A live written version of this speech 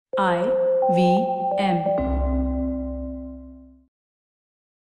IVM.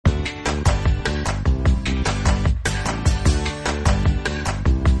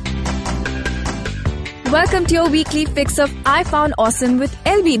 Welcome to your weekly fix of I Found Awesome with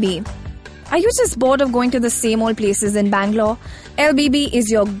LBB. Are you just bored of going to the same old places in Bangalore? LBB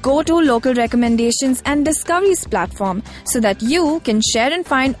is your go-to local recommendations and discoveries platform so that you can share and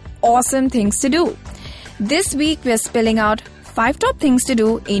find awesome things to do. This week we're spilling out 5 top things to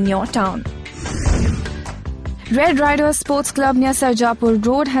do in your town. Red Rider Sports Club near Sarjapur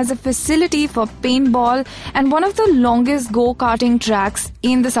Road has a facility for paintball and one of the longest go-karting tracks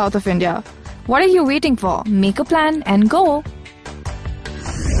in the south of India. What are you waiting for? Make a plan and go!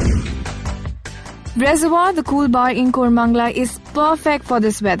 Reservoir, the cool bar in Kormangla, is perfect for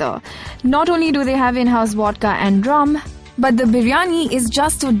this weather. Not only do they have in-house vodka and rum, but the biryani is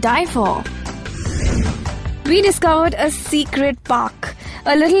just to die for. We discovered a secret park.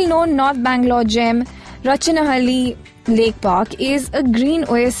 A little-known North Bangalore gem, Rachanahalli Lake Park, is a green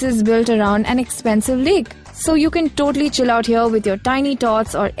oasis built around an expensive lake. So you can totally chill out here with your tiny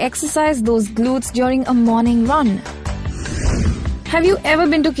tots or exercise those glutes during a morning run. Have you ever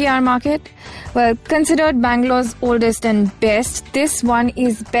been to KR Market? Well, considered Bangalore's oldest and best, this one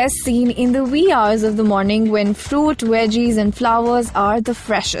is best seen in the wee hours of the morning when fruit, veggies and flowers are the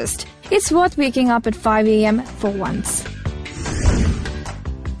freshest. It's worth waking up at 5 a.m. for once.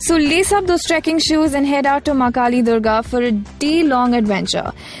 So lace up those trekking shoes and head out to Makali Durga for a day-long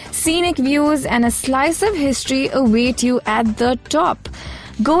adventure. Scenic views and a slice of history await you at the top.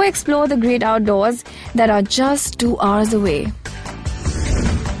 Go explore the great outdoors that are just 2 hours away.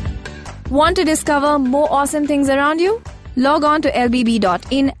 Want to discover more awesome things around you? Log on to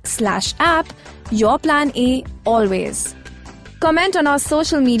lbb.in/app. Your plan A always. Comment on our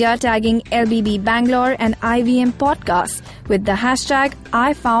social media tagging LBB Bangalore and IVM Podcast with the hashtag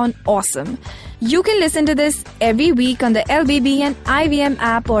IFoundAwesome. You can listen to this every week on the LBB and IVM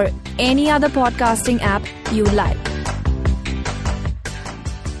app or any other podcasting app you like.